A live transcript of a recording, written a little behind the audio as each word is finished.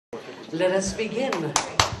Let us begin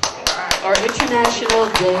our International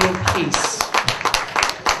Day of Peace.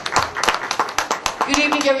 Good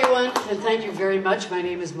evening, everyone, and thank you very much. My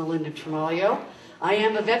name is Melinda Tremalio. I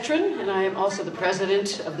am a veteran, and I am also the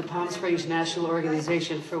president of the Palm Springs National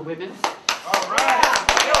Organization for Women. All right.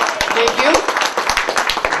 Thank you.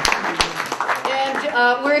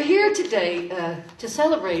 And we're here today to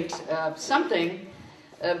celebrate something,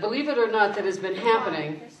 believe it or not, that has been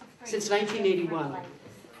happening since 1981.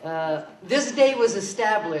 This day was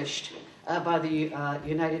established by the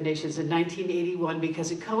United Nations in 1981 because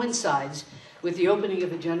it coincides with the opening of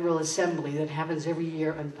the General Assembly that happens every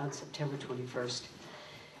year on September 21st.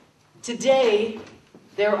 Today,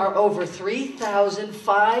 there are over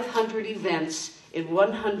 3,500 events in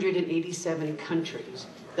 187 countries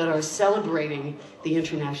that are celebrating the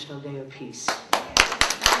International Day of Peace.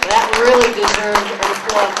 That really deserves an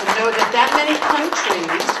applause to know that many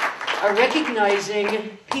countries are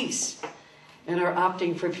recognizing peace and are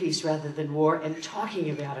opting for peace rather than war and talking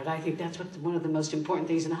about it. I think that's one of the most important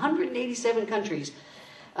things. In 187 countries,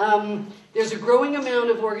 there's a growing amount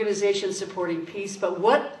of organizations supporting peace, but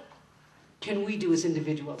what can we do as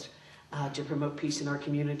individuals to promote peace in our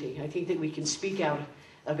community? I think that we can speak out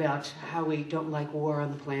about how we don't like war on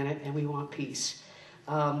the planet and we want peace.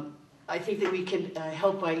 I think that we can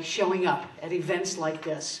help by showing up at events like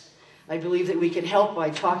this. I believe that we can help by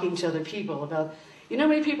talking to other people about, you know how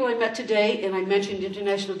many people I met today and I mentioned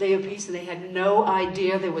International Day of Peace and they had no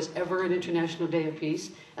idea there was ever an International Day of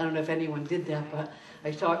Peace? I don't know if anyone did that, but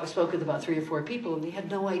I spoke with about 3 or 4 people and they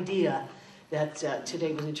had no idea that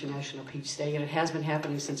today was International Peace Day, and it has been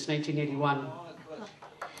happening since 1981.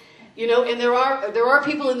 You know, and there are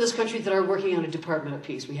people in this country that are working on a Department of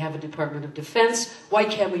Peace. We have a Department of Defense. Why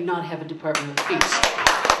can't we not have a Department of Peace?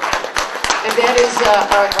 And that is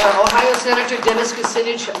our Ohio Senator Dennis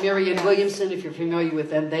Kucinich, Marianne Williamson, if you're familiar with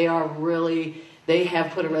them. They have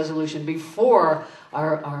put a resolution before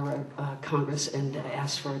our Congress and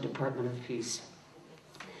asked for a Department of Peace.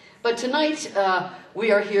 But tonight, we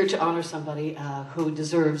are here to honor somebody who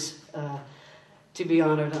deserves to be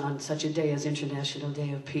honored on such a day as International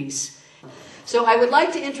Day of Peace. So I would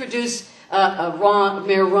like to introduce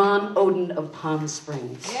Mayor Ron Oden of Palm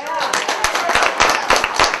Springs. Yeah.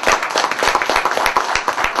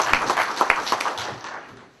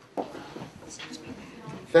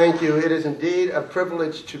 Thank you. It is indeed a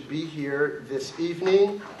privilege to be here this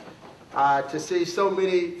evening, to see so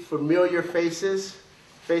many familiar faces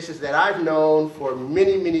that I've known for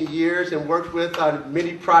many, many years and worked with on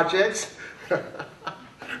many projects,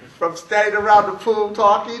 from standing around the pool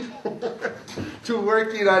talking to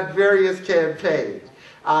working on various campaigns.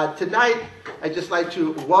 Tonight, I'd just like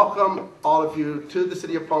to welcome all of you to the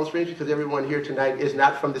city of Palm Springs, because everyone here tonight is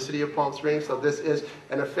not from the city of Palm Springs, so this is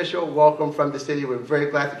an official welcome from the city. We're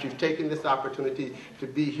very glad that you've taken this opportunity to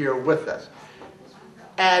be here with us.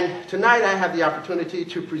 And tonight I have the opportunity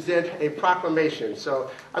to present a proclamation.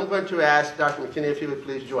 So I'm going to ask Dr. McKinney if he would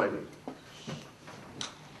please join me.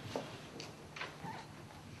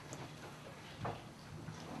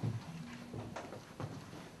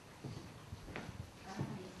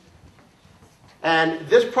 And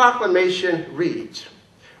this proclamation reads,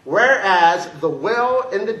 whereas the Well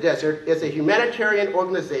in the Desert is a humanitarian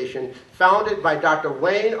organization founded by Dr.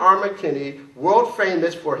 Wayne R. McKinney, world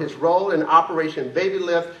famous for his role in Operation Baby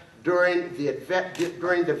Lift during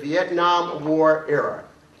the Vietnam War era.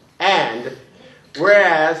 And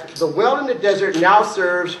whereas the Well in the Desert now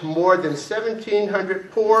serves more than 1,700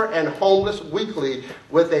 poor and homeless weekly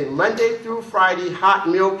with a Monday through Friday hot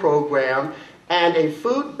meal program and a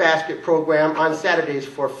food basket program on Saturdays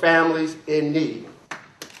for families in need.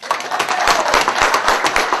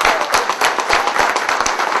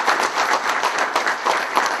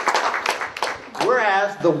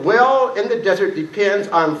 Whereas the Well in the Desert depends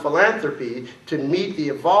on philanthropy to meet the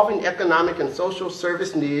evolving economic and social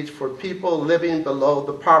service needs for people living below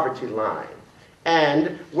the poverty line.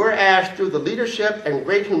 And whereas through the leadership and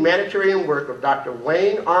great humanitarian work of Dr.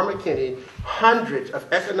 Wayne R. McKinney, hundreds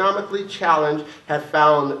of economically challenged have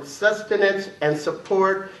found sustenance and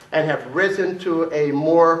support and have risen to a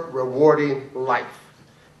more rewarding life.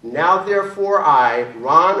 Now therefore I,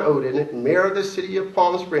 Ron Oden, Mayor of the City of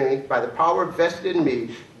Palm Springs, by the power vested in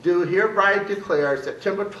me, do hereby declare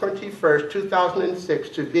September 21st, 2006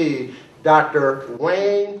 to be Dr.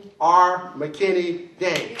 Wayne R. McKinney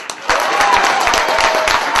Day.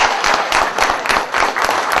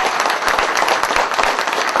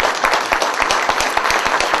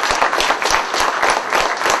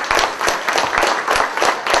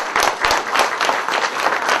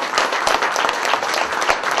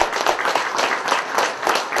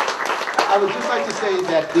 I would just like to say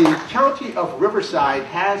that the County of Riverside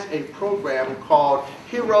has a program called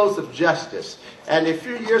Heroes of Justice. And a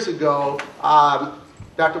few years ago,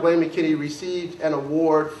 Dr. Wayne McKinney received an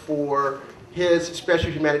award for his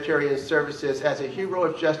special humanitarian services as a hero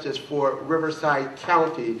of justice for Riverside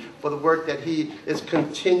County for the work that he is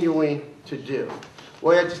continuing to do.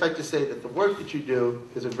 Well, I'd just like to say that the work that you do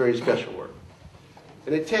is a very special work.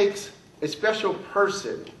 And it takes a special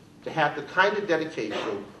person to have the kind of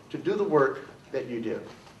dedication to do the work that you do.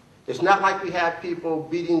 It's not like we have people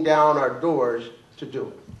beating down our doors to do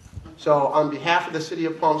it. So on behalf of the City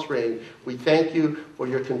of Palm Springs, we thank you for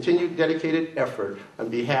your continued dedicated effort on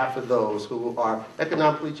behalf of those who are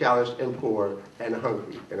economically challenged and poor and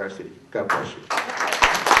hungry in our city. God bless you.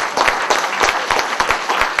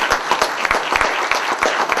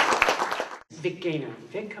 Vic Gaynor.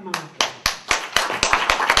 Vic, come on up.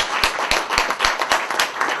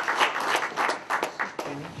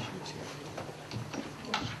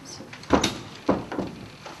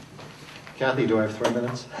 Kathy, do I have 3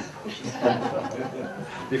 minutes?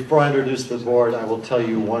 Before I introduce the board, I will tell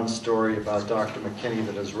you one story about Dr. McKinney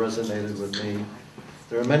that has resonated with me.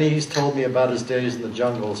 There are many he's told me about his days in the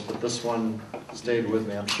jungles, but this one stayed with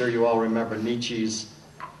me. I'm sure you all remember Nietzsche's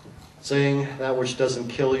saying, "That which doesn't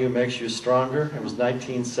kill you makes you stronger." It was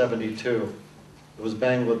 1972. It was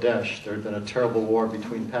Bangladesh. There had been a terrible war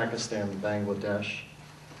between Pakistan and Bangladesh.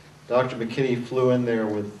 Dr. McKinney flew in there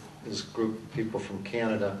with his group of people from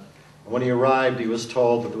Canada. And when he arrived, he was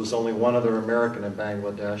told that there was only one other American in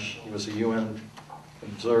Bangladesh. He was a UN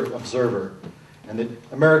observer. And that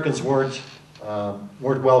Americans weren't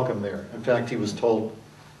welcome there. In fact, he was told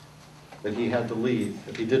that he had to leave.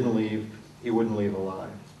 If he didn't leave, he wouldn't leave alive.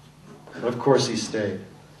 But of course he stayed.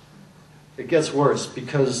 It gets worse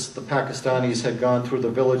because the Pakistanis had gone through the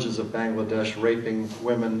villages of Bangladesh raping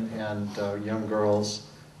women and young girls.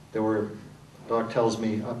 There were, Doc tells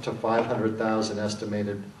me, up to 500,000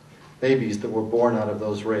 estimated babies that were born out of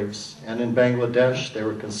those rapes. And in Bangladesh, they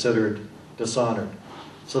were considered dishonored.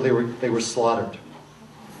 So they were slaughtered.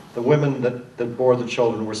 The women that bore the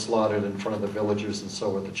children were slaughtered in front of the villagers, and so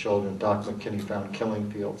were the children. Dr. McKinney found killing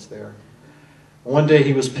fields there. One day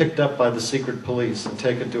he was picked up by the secret police and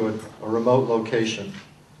taken to a remote location.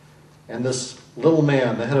 And this little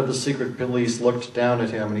man, the head of the secret police, looked down at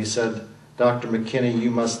him and he said, "Dr. McKinney, you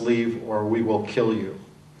must leave or we will kill you."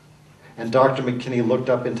 And Dr. McKinney looked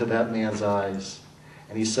up into that man's eyes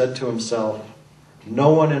and he said to himself, "No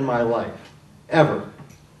one in my life ever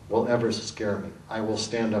will ever scare me. I will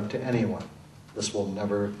stand up to anyone. This will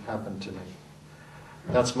never happen to me."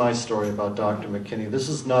 That's my story about Dr. McKinney. This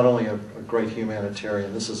is not only a great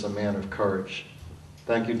humanitarian, this is a man of courage.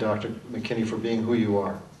 Thank you, Dr. McKinney, for being who you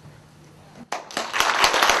are.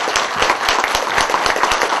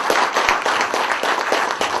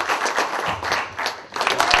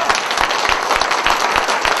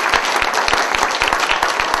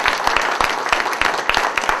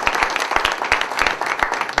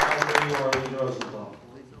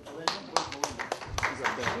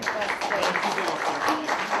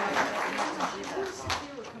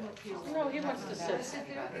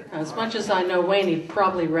 As much as I know Wayne, he'd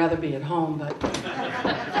probably rather be at home, but...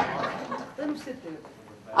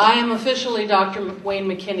 I am officially Dr. Wayne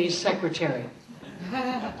McKinney's secretary.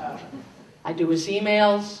 I do his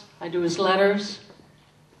emails, I do his letters,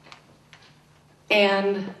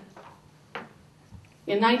 and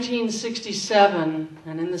in 1967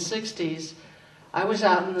 and in the 60s, I was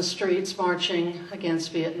out in the streets marching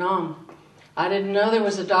against Vietnam. I didn't know there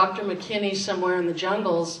was a Dr. McKinney somewhere in the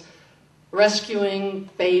jungles rescuing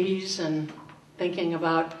babies and thinking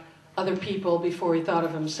about other people before he thought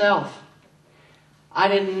of himself. I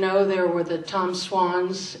didn't know there were the Tom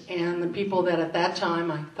Swans and the people that at that time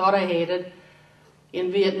I thought I hated in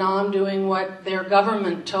Vietnam doing what their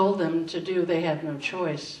government told them to do. They had no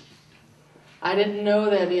choice. I didn't know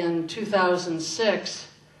that in 2006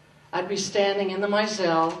 I'd be standing in the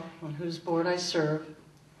Mizell, on whose board I serve,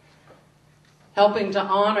 helping to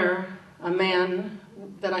honor a man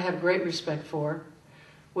that I have great respect for,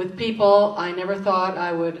 with people I never thought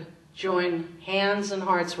I would join hands and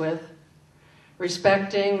hearts with,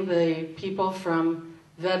 respecting the people from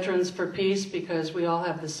Veterans for Peace because we all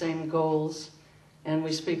have the same goals and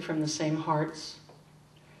we speak from the same hearts.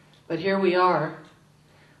 But here we are.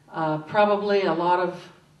 Probably a lot of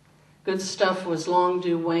good stuff was long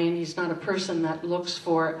due Wayne. He's not a person that looks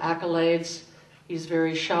for accolades. He's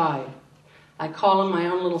very shy. I call him my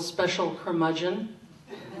own little special curmudgeon.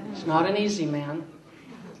 He's not an easy man.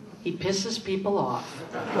 He pisses people off.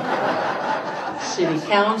 City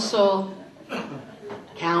council,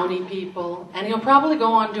 county people, and he'll probably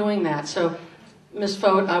go on doing that. So Ms.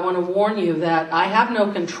 Fote, I want to warn you that I have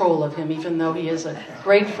no control of him, even though he is a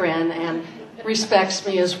great friend and respects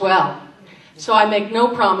me as well. So I make no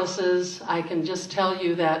promises. I can just tell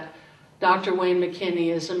you that Dr. Wayne McKinney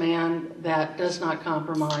is a man that does not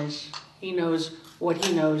compromise. He knows what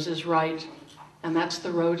he knows is right, and that's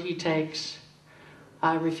the road he takes.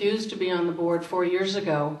 I refused to be on the board 4 years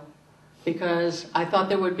ago because I thought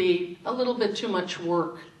there would be a little bit too much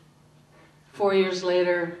work. 4 years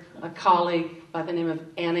later, a colleague by the name of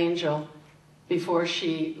Ann Angel, before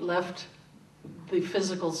she left the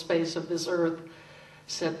physical space of this earth,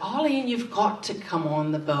 said, "Arlene, you've got to come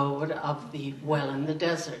on the board of the Well in the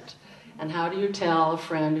Desert." And how do you tell a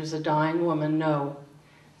friend who's a dying woman no?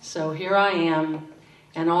 So here I am,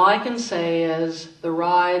 and all I can say is the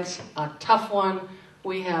ride's a tough one.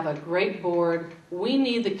 We have a great board. We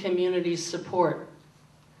need the community's support.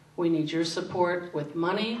 We need your support with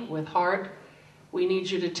money, with heart. We need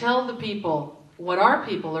you to tell the people what our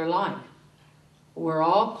people are like. We're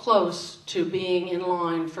all close to being in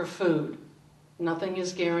line for food. Nothing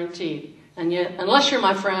is guaranteed. And yet, unless you're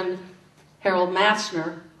my friend Harold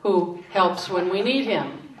Matzner, who helps when we need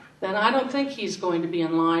him, then I don't think he's going to be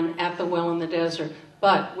in line at the Well in the Desert.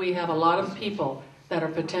 But we have a lot of people that are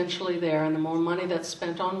potentially there, and the more money that's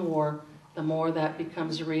spent on war, the more that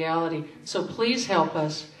becomes a reality. So please help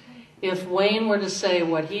us. If Wayne were to say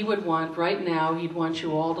what he would want right now, he'd want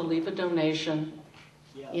you all to leave a donation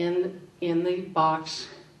in the box.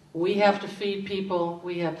 We have to feed people.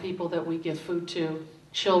 We have people that we give food to,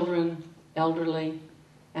 children, elderly,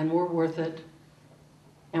 and we're worth it.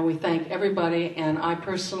 And we thank everybody, and I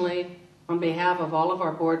personally, on behalf of all of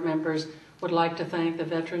our board members, would like to thank the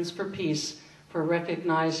Veterans for Peace for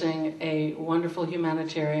recognizing a wonderful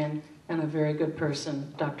humanitarian and a very good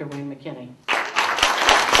person, Dr. Wayne McKinney.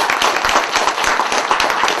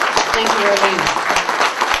 Thank you, Arlene.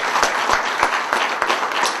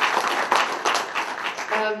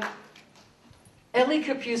 Ellie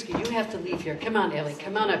Kapuski, you have to leave here. Come on, Ellie.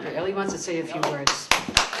 Come on up here. Ellie wants to say a few words.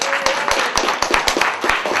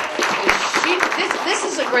 This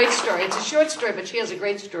is a great story. It's a short story, but she has a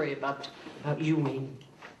great story about you, Wayne.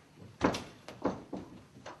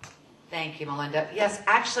 Thank you, Melinda. Yes,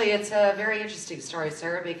 actually, it's a very interesting story,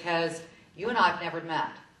 Sarah, because you and I have never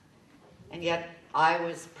met. And yet, I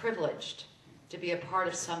was privileged to be a part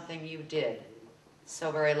of something you did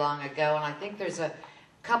so very long ago. And I think there's a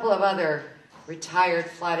couple of other retired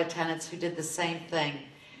flight attendants who did the same thing.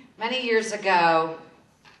 Many years ago,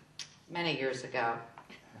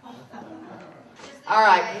 all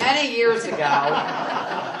right, many years ago,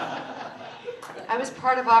 I was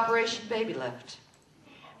part of Operation Baby Lift.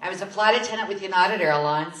 I was a flight attendant with United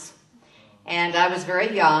Airlines, and I was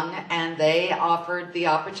very young, and they offered the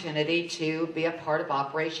opportunity to be a part of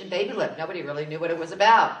Operation Baby Lift. Nobody really knew what it was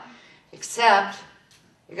about, except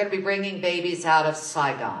you're going to be bringing babies out of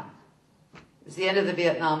Saigon. It was the end of the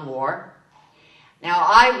Vietnam War. Now,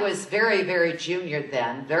 I was very, very junior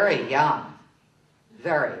then, very young,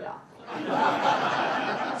 very young.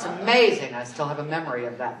 It's amazing I still have a memory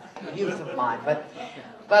of that youth of mine,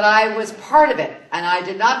 but I was part of it, and I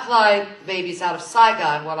did not fly babies out of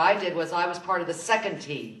Saigon. What I did was I was part of the second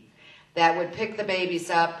team that would pick the babies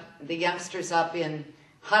up, the youngsters up in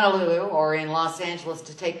Honolulu or in Los Angeles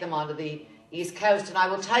to take them onto the East Coast. And I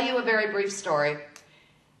will tell you a very brief story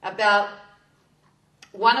about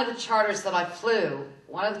one of the charters that I flew,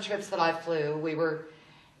 one of the trips that I flew.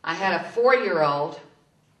 I had a 4-year-old.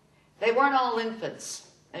 They weren't all infants,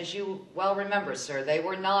 as you well remember, sir. They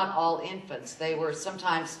were not all infants. They were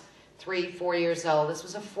sometimes 3, 4 years old. This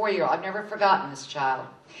was a 4-year-old. I've never forgotten this child.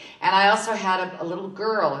 And I also had a little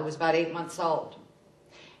girl who was about 8 months old.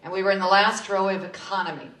 And we were in the last row of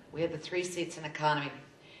economy. We had the 3 seats in economy.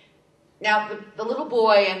 Now, the little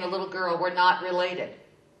boy and the little girl were not related.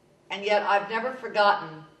 And yet I've never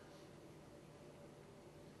forgotten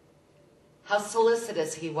how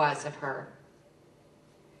solicitous he was of her.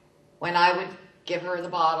 When I would give her the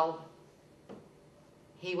bottle,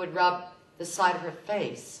 he would rub the side of her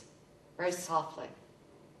face very softly.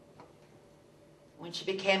 When she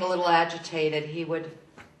became a little agitated, he would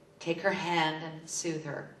take her hand and soothe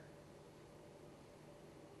her.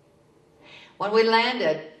 When we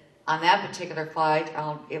landed on that particular flight,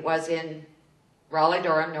 it was in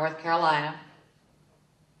Raleigh-Durham, North Carolina.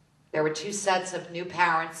 There were 2 sets of new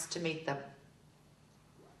parents to meet them.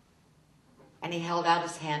 And he held out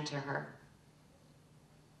his hand to her.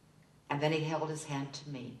 And then he held his hand to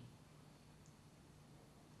me.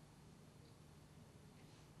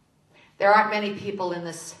 There aren't many people in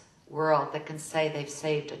this world that can say they've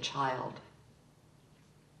saved a child.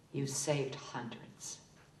 You saved hundreds.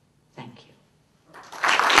 Thank you.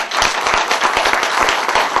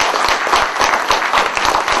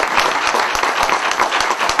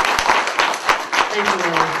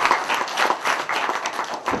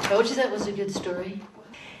 Told you that was a good story.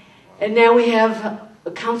 And now we have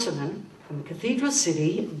a councilman from Cathedral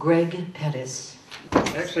City, Greg Pettis.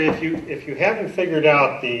 Actually, if you haven't figured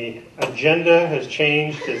out, the agenda has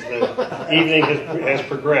changed as the evening has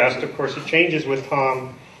progressed. Of course, it changes with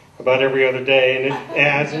Tom about every other day, and it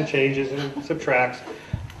adds and changes and subtracts.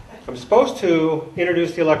 I'm supposed to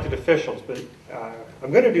introduce the elected officials, but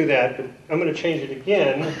I'm going to do that, but I'm going to change it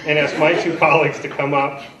again and ask my two colleagues to come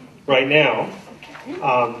up right now.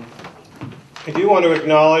 I do want to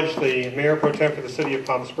acknowledge the Mayor Pro Tem for the City of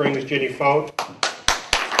Palm Springs, Ginny Fote.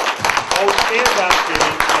 Oh, stand up, Ginny.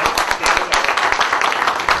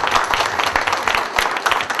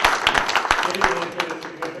 Ginny really put a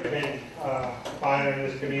significant fire in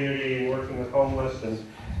this community, working with homeless and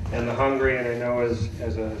the hungry, and I know as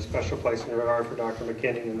a special place in regard for Dr.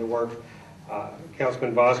 McKinney and the work.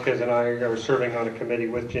 Councilman Vasquez and I are serving on a committee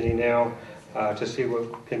with Ginny now to see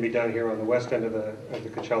what can be done here on the west end of the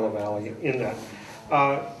Coachella Valley in that.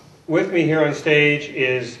 With me here on stage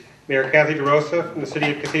is Mayor Kathy DeRosa from the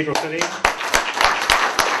City of Cathedral City,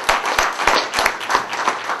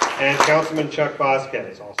 and Councilman Chuck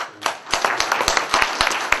Vasquez also.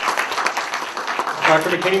 Dr.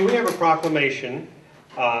 McKinney, we have a proclamation,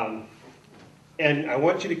 and I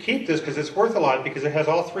want you to keep this because it's worth a lot because it has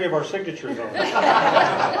all three of our signatures on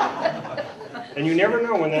it. And you never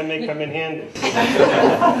know when that may come in handy.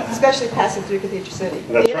 Especially passing through Cathedral City.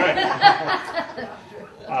 That's right.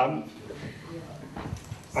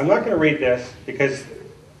 I'm not going to read this because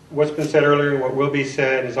what's been said earlier and what will be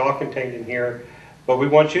said is all contained in here. But we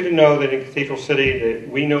want you to know that in Cathedral City that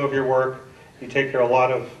we know of your work. You take care of a lot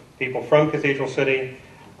of people from Cathedral City.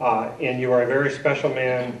 And you are a very special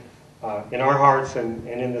man in our hearts and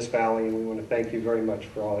in this valley. And we want to thank you very much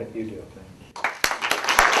for all that you do.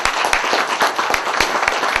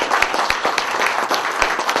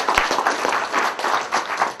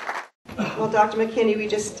 Well, Dr. McKinney, we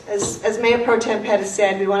just, as Mayor Pro Tem Pettis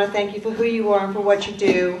said, we want to thank you for who you are and for what you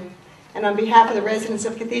do. And on behalf of the residents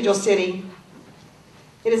of Cathedral City,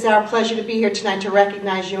 it is our pleasure to be here tonight to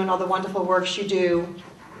recognize you and all the wonderful works you do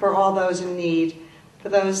for all those in need, for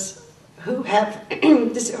those who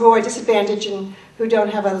are disadvantaged and who don't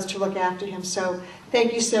have others to look after him. So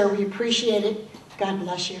thank you, sir. We appreciate it. God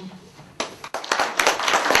bless you.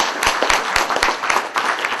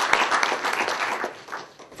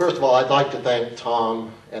 First of all, I'd like to thank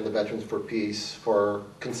Tom and the Veterans for Peace for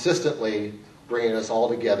consistently bringing us all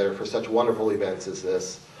together for such wonderful events as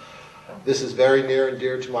this. This is very near and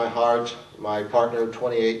dear to my heart. My partner of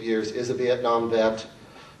 28 years is a Vietnam vet,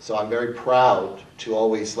 so I'm very proud to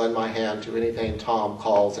always lend my hand to anything Tom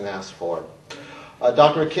calls and asks for.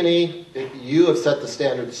 Dr. McKinney, you have set the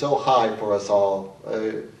standard so high for us all.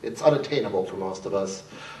 It's unattainable for most of us.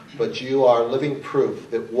 But you are living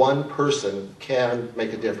proof that one person can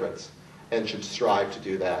make a difference and should strive to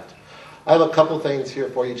do that. I have a couple things here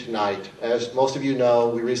for you tonight. As most of you know,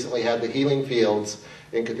 we recently had the Healing Fields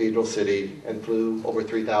in Cathedral City and flew over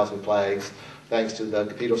 3,000 flags, thanks to the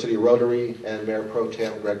Cathedral City Rotary and Mayor Pro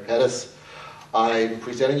Tem Greg Pettis. I'm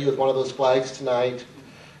presenting you with one of those flags tonight.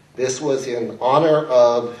 This was in honor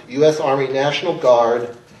of U.S. Army National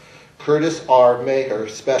Guard Curtis R. Maher,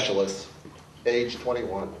 Specialist, age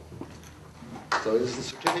 21. So this is the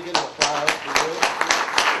certificate of flag for you.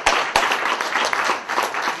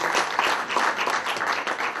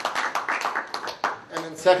 And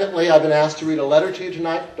then secondly, I've been asked to read a letter to you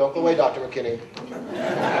tonight. Don't go away, Dr. McKinney.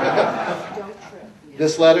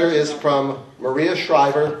 This letter is from Maria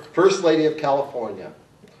Shriver, First Lady of California.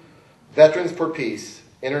 Veterans for Peace,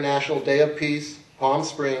 International Day of Peace, Palm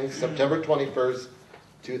Springs, September 21st,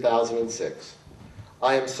 2006.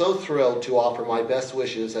 I am so thrilled to offer my best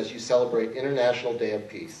wishes as you celebrate International Day of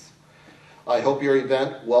Peace. I hope your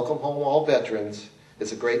event, Welcome Home All Veterans,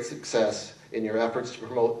 is a great success in your efforts to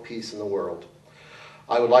promote peace in the world.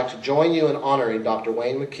 I would like to join you in honoring Dr.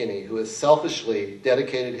 Wayne McKinney, who has selfishly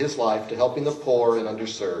dedicated his life to helping the poor and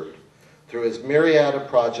underserved. Through his myriad of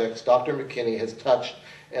projects, Dr. McKinney has touched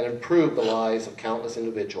and improved the lives of countless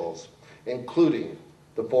individuals, including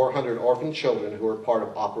the 400 orphan children who are part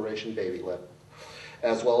of Operation Baby Lift,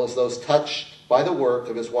 as well as those touched by the work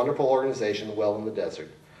of his wonderful organization, Well in the Desert.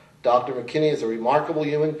 Dr. McKinney is a remarkable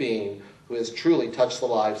human being who has truly touched the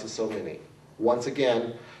lives of so many. Once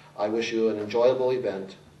again, I wish you an enjoyable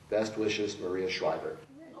event. Best wishes, Maria Shriver.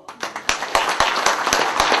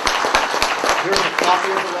 Here's a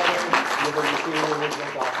copy of the letter. You will receive the original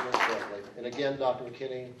document shortly. And again, Dr.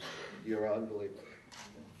 McKinney, you're unbelievable.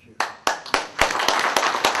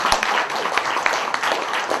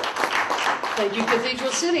 Thank you,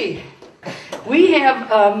 Cathedral City. We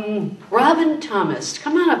have Robin Thomas.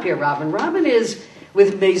 Come on up here, Robin. Robin is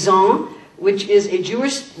with Maison, which is a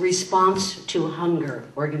Jewish response to hunger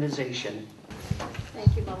organization.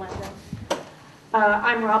 Thank you, Melinda.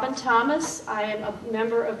 I'm Robin Thomas. I am a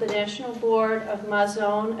member of the National Board of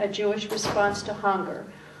Mazon, a Jewish response to hunger.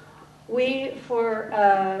 We,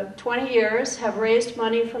 for 20 years, have raised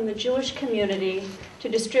money from the Jewish community to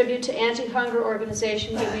distribute to anti-hunger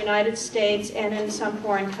organizations in the United States and in some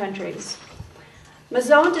foreign countries.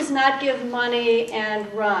 Mazon does not give money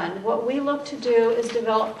and run. What we look to do is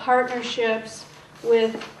develop partnerships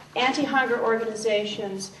with anti-hunger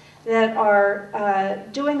organizations that are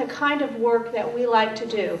doing the kind of work that we like to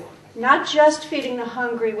do. Not just feeding the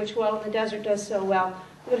hungry, which Well in the Desert does so well,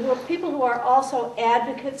 but who are people who are also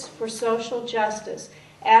advocates for social justice,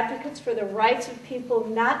 advocates for the rights of people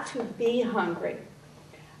not to be hungry.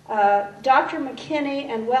 Dr. McKinney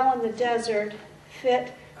and Well in the Desert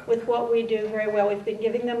fit with what we do very well. We've been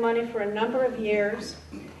giving them money for a number of years.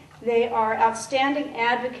 They are outstanding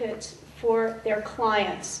advocates for their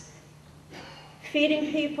clients.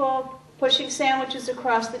 Feeding people, pushing sandwiches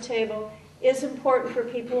across the table is important for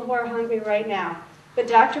people who are hungry right now. But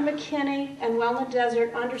Dr. McKinney and Well in the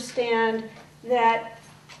Desert understand that,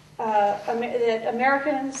 that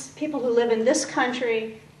Americans, people who live in this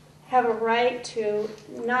country, have a right to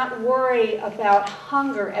not worry about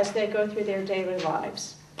hunger as they go through their daily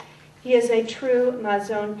lives. He is a true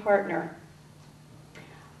Mazon partner.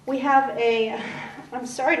 We have a, I'm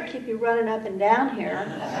sorry to keep you running up and down here.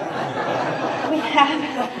 We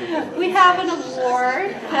have an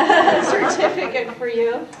award certificate for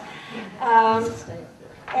you.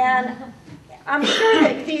 And I'm sure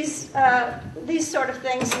that these sort of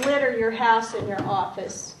things litter your house and your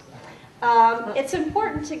office. It's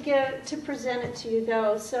important to present it to you,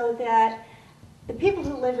 though, so that the people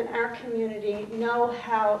who live in our community know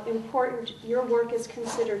how important your work is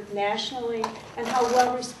considered nationally and how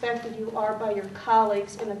well respected you are by your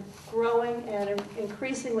colleagues in a growing and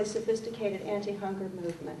increasingly sophisticated anti-hunger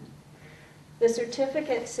movement. The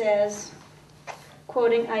certificate says,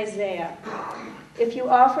 quoting Isaiah, "If you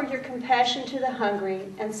offer your compassion to the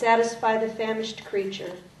hungry and satisfy the famished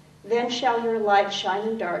creature, then shall your light shine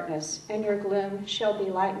in darkness, and your gloom shall be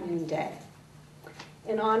like noonday."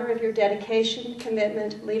 In honor of your dedication,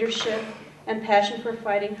 commitment, leadership, and passion for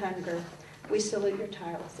fighting hunger, we salute your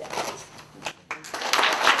tireless efforts.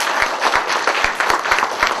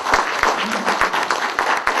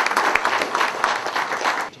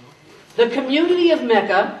 The community of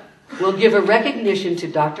Mecca will give a recognition to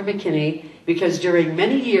Dr. McKinney because during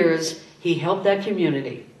many years he helped that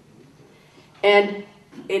community. And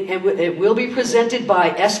it will be presented by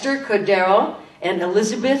Esther Cordero and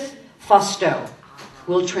Elizabeth Fausto.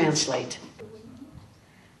 Will translate.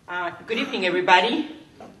 Good evening, everybody.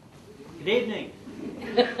 Good evening.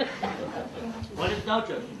 Buenas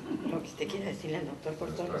noches.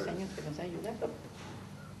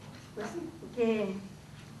 Que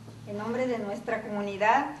en nombre de nuestra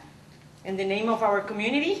comunidad In the name of our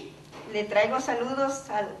community, le traigo saludos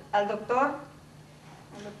al doctor.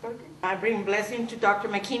 I bring blessing to Dr.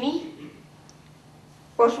 McKinney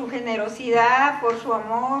Por su generosidad, por su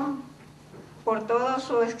amor, por todo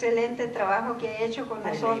su excelente trabajo que ha hecho con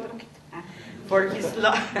nosotros. for his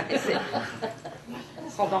love.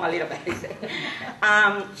 Hold on a little bit.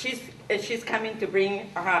 She's coming to bring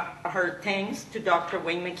her thanks to Dr.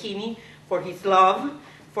 Wayne McKinney for his love,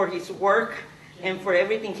 for his work, and for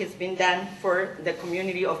everything he's been done for the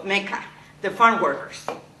community of Mecca, the farm workers.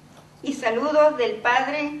 Y saludos del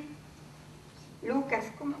Padre Lucas.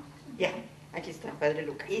 ¿Cómo? Yeah, aquí está, Padre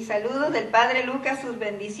Lucas. Y saludos del Padre Lucas, sus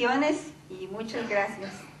bendiciones y muchas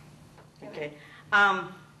gracias. Okay.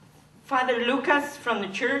 Father Lucas from the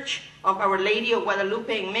Church of Our Lady of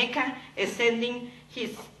Guadalupe in Mecca is sending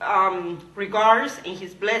his regards and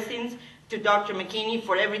his blessings to Dr. McKinney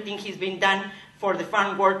for everything he's been done for the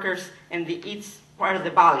farm workers in the east part of the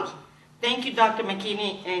valley. Thank you, Dr.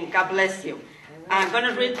 McKinney, and God bless you. I'm going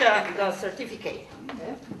to read the certificate.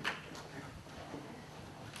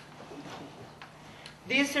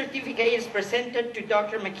 This certificate is presented to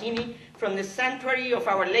Dr. McKinney from the Sanctuary of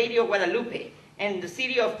Our Lady of Guadalupe and the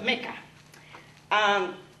city of Mecca.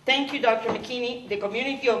 Thank you, Dr. McKinney. The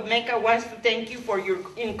community of Mecca wants to thank you for your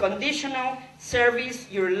unconditional service,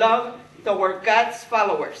 your love toward God's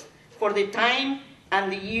followers, for the time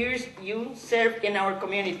and the years you served in our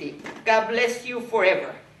community. God bless you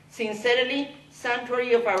forever. Sincerely,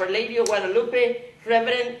 Sanctuary of Our Lady of Guadalupe,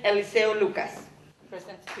 Reverend Eliseo Lucas.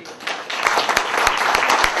 Present to you.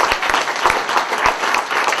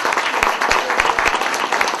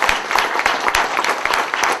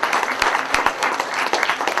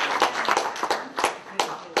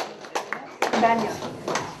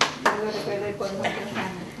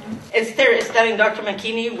 Esther and Dr.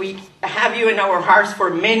 McKinney, we have you in our hearts for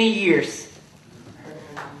many years.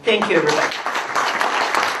 Thank you, everybody.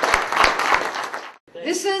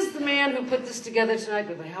 This is the man who put this together tonight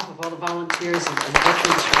with the help of all the volunteers and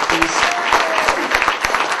Veterans for Peace,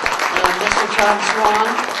 Mr. Tom Swan.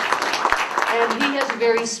 And he has a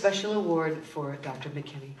very special award for Dr.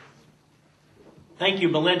 McKinney. Thank you,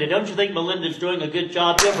 Melinda. Don't you think Melinda's doing a good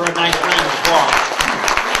job? Give her a nice round of applause.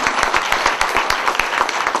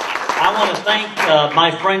 I want to thank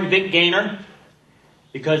my friend Vic Gaynor,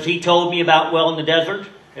 because he told me about Well in the Desert.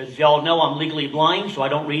 As y'all know, I'm legally blind, so I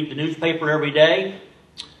don't read the newspaper every day.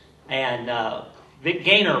 And Vic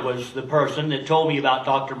Gaynor was the person that told me about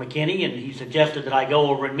Dr. McKinney, and he suggested that I go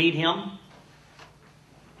over and meet him.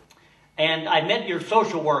 And I met your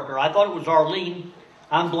social worker. I thought it was Arlene.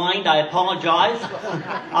 I'm blind. I apologize.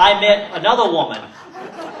 I met another woman.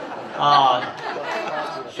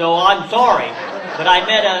 So I'm sorry. But I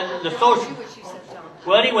met the social...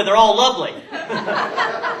 Well, anyway, they're all lovely.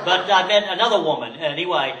 But I met another woman.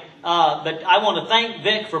 Anyway, but I want to thank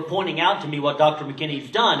Vic for pointing out to me what Dr.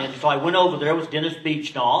 McKinney's done. And so I went over there with Dennis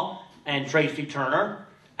Beechnall and Tracy Turner,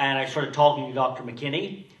 and I started talking to Dr.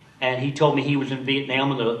 McKinney. And he told me he was in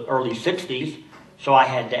Vietnam in the early 60s. So I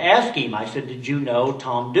had to ask him. I said, did you know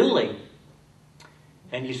Tom Dooley?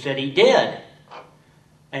 And he said he did.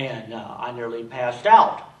 And I nearly passed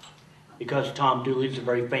out, because Tom Dooley's a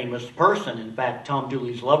very famous person. In fact, Tom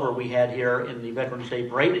Dooley's lover we had here in the Veterans Day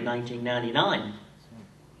Parade in 1999.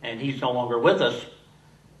 And he's no longer with us.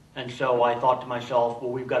 And so I thought to myself,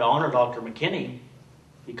 well, we've got to honor Dr. McKinney,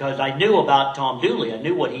 because I knew about Tom Dooley. I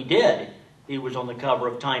knew what he did. He was on the cover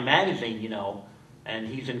of Time magazine, you know, and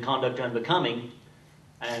he's in Conduct Unbecoming.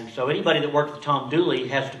 And so anybody that worked with Tom Dooley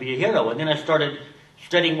has to be a hero. And then I started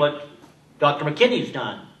studying what Dr. McKinney's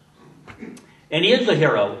done. And he is a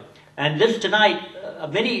hero. And this tonight,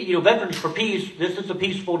 Veterans for Peace, this is a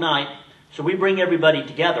peaceful night, so we bring everybody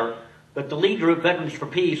together. But the lead group, Veterans for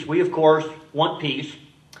Peace, we of course want peace.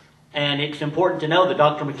 And it's important to know that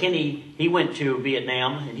Dr. McKinney, he went to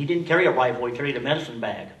Vietnam, and he didn't carry a rifle, he carried a medicine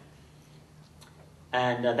bag.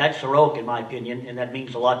 And that's heroic in my opinion, and that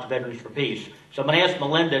means a lot to Veterans for Peace. So I'm going to ask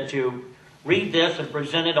Melinda to read this and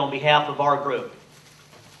present it on behalf of our group.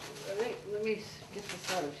 Let me get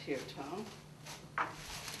this out of here, Tom.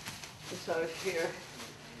 This out of here.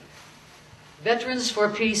 Veterans for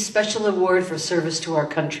Peace Special Award for Service to Our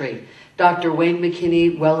Country. Dr. Wayne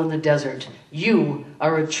McKinney, Well in the Desert. You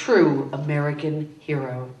are a true American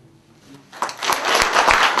hero.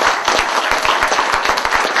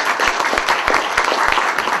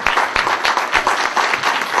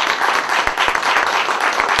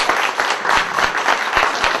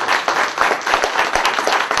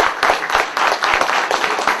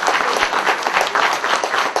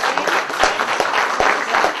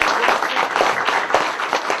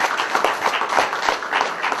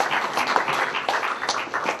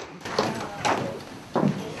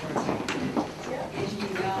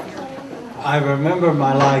 I remember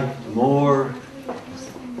my life more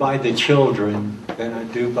by the children than I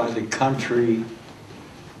do by the countries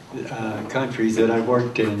that I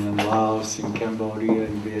worked in Laos and Cambodia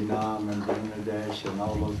and Vietnam and Bangladesh and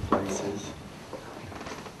all those places.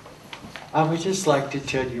 I would just like to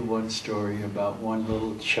tell you one story about one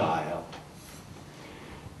little child.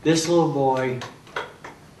 This little boy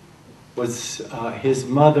was, his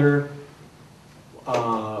mother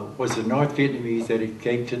was a North Vietnamese that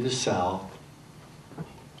escaped to the South.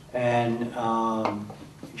 And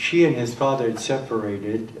she and his father had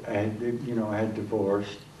separated, and had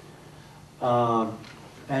divorced.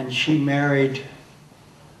 And she married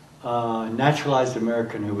a naturalized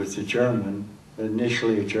American who was a German,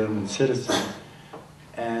 initially a German citizen.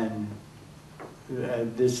 And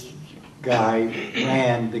this guy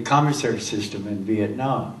ran the commissary system in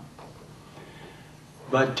Vietnam.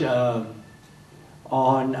 But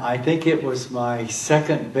I think it was my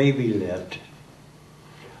second baby lift,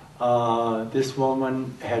 this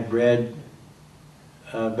woman had read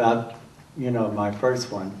about, my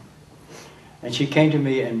first one. And she came to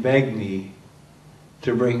me and begged me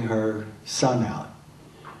to bring her son out.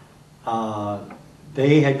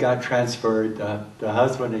 They had got transferred, the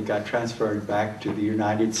husband had got transferred back to the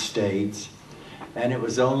United States, and it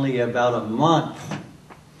was only about a month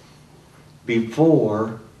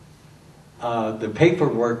before the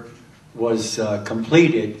paperwork was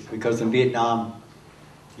completed, because in Vietnam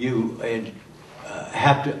you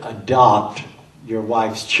have to adopt your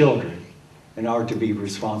wife's children in order to be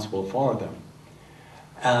responsible for them.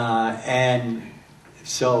 And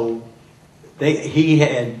so he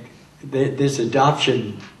had this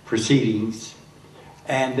adoption proceedings,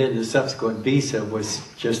 And then the subsequent visa was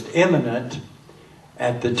just imminent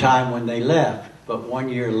at the time when they left. But 1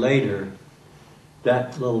 year later,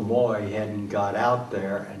 that little boy hadn't got out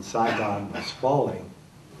there and Saigon was falling.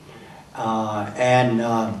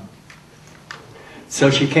 So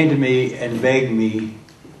she came to me and begged me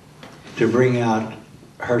to bring out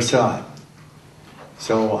her son.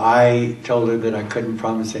 So I told her that I couldn't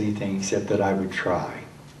promise anything except that I would try.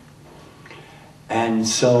 And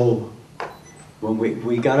so when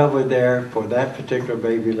we got over there for that particular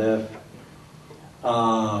baby lift,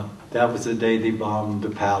 that was the day they bombed the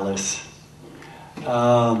palace.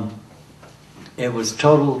 It was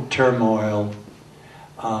total turmoil,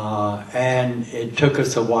 and it took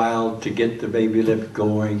us a while to get the baby lift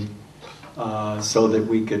going so that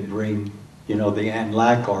we could bring, the Ann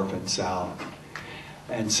Lack orphans out.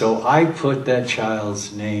 And so I put that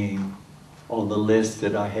child's name on the list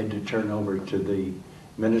that I had to turn over to the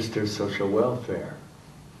Minister of Social Welfare.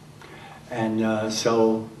 And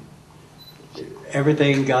so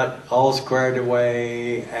everything got all squared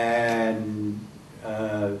away, and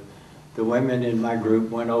the women in my group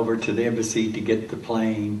went over to the embassy to get the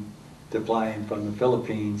plane to fly in from the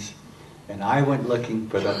Philippines, and I went looking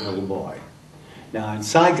for that little boy. Now in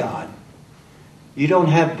Saigon, you don't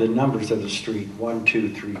have the numbers of the street, 1,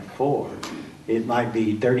 2, 3, 4. It might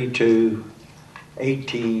be 32,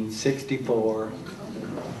 18, 64.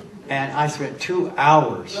 And I spent 2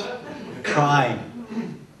 hours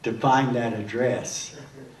trying to find that address.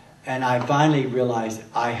 And I finally realized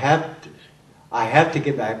I have to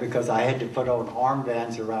get back, because I had to put on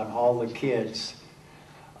armbands around all the kids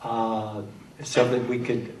so that we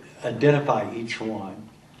could identify each one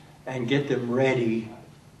and get them ready,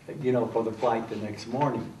 for the flight the next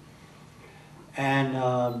morning. And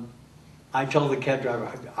I told the cab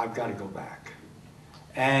driver, I've got to go back.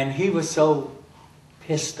 And he was so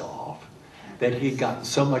pissed off that he'd gotten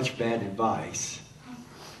so much bad advice,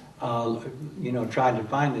 trying to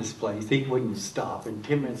find this place. He wouldn't stop. And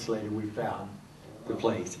 10 minutes later, we found the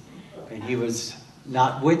place. And he was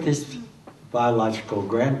not with his biological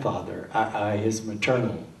grandfather, his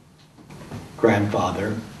maternal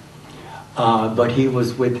grandfather, but he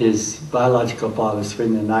was with his biological father,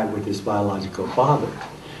 spending the night with his biological father.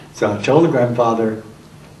 So I told the grandfather,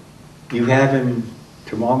 you have him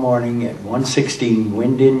tomorrow morning at 116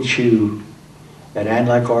 Wind In Shoe at Ann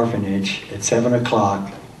Lack Orphanage at 7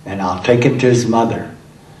 o'clock, and I'll take him to his mother.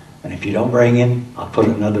 And if you don't bring him, I'll put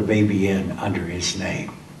another baby in under his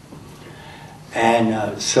name.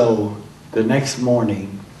 And so the next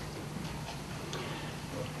morning,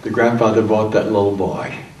 the grandfather brought that little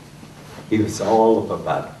boy. He was all of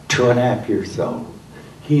about 2.5 years old.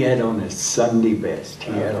 He had on his Sunday best.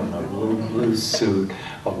 He had on a little blue suit,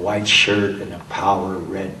 a white shirt, and a power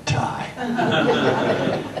red tie.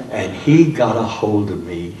 And he got a hold of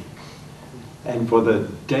me. And for the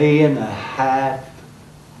day and a half,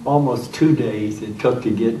 almost 2 days it took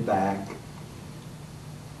to get back,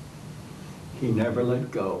 he never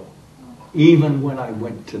let go. Even when I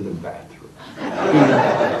went to the bathroom.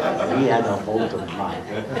 He had a hold of mine.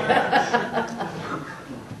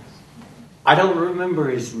 I don't remember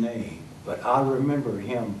his name, but I remember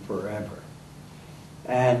him forever.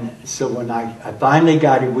 And so when I finally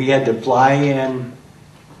got him, we had to fly in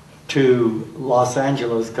to Los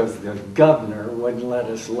Angeles because the governor wouldn't let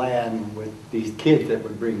us land with these kids that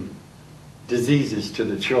would bring diseases to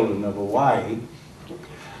the children of Hawaii.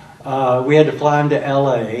 We had to fly into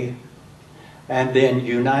LA. And then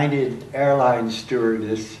United Airlines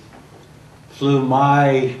stewardess flew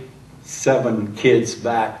my 7 kids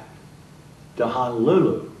back to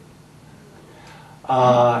Honolulu.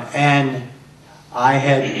 And I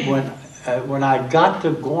had, when I got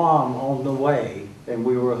to Guam on the way, and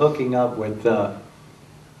we were hooking up with, that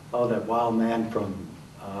wild man from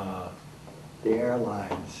the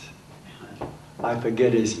airlines. I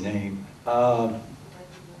forget his name.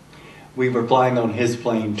 We were flying on his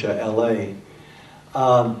plane to LA.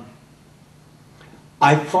 I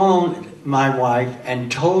phoned my wife and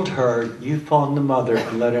told her, you phone the mother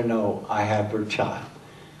and let her know I have her child.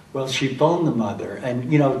 Well, she phoned the mother,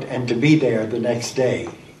 and and to be there the next day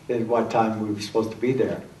at what time we were supposed to be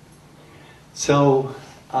there. So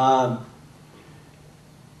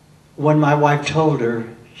when my wife told her,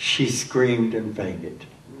 she screamed and fainted.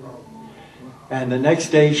 And the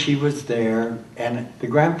next day she was there, and the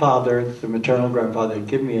grandfather, the maternal grandfather, had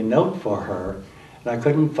given me a note for her. And I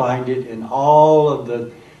couldn't find it in all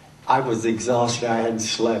of I was exhausted. I hadn't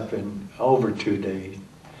slept in over 2 days.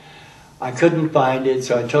 I couldn't find it,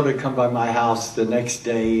 so I told her to come by my house the next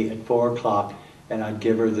day at 4 o'clock, and I'd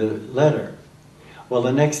give her the letter. Well,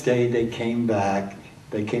 the next day they came back.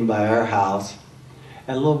 They came by our house,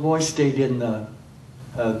 And the little boy stayed in the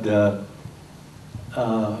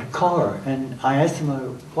car. And I asked him,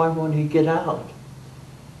 why won't he get out?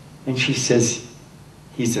 And she says,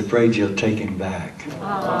 he's afraid you'll take him back.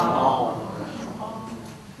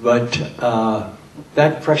 But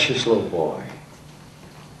that precious little boy,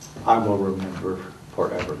 I will remember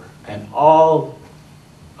forever. And all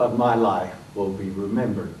of my life will be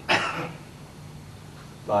remembered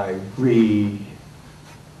by Reed,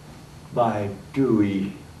 by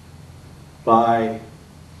Dewey, by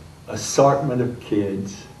assortment of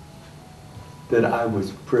kids that I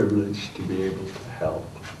was privileged to be able to help.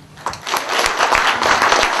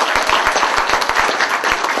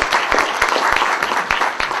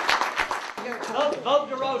 Vote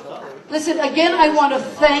DeRosa. Listen, again, I want to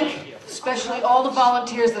thank especially all the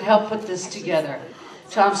volunteers that helped put this together.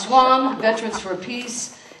 Tom Swan, Veterans for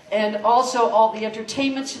Peace, and also all the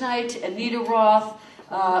entertainment tonight, Anita Roth,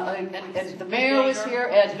 and the mayor was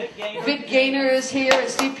here, and Vic Gaynor is here, and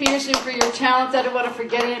Steve Peterson for your talent. I don't want to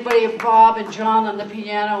forget anybody, and Bob and John on the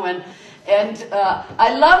piano, and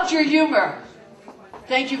I loved your humor.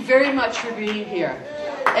 Thank you very much for being here.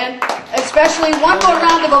 And especially one more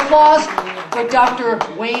round of applause for Dr.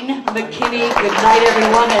 Wayne McKinney. Good night,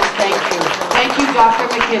 everyone, and thank you. Thank you, Dr.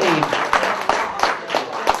 McKinney.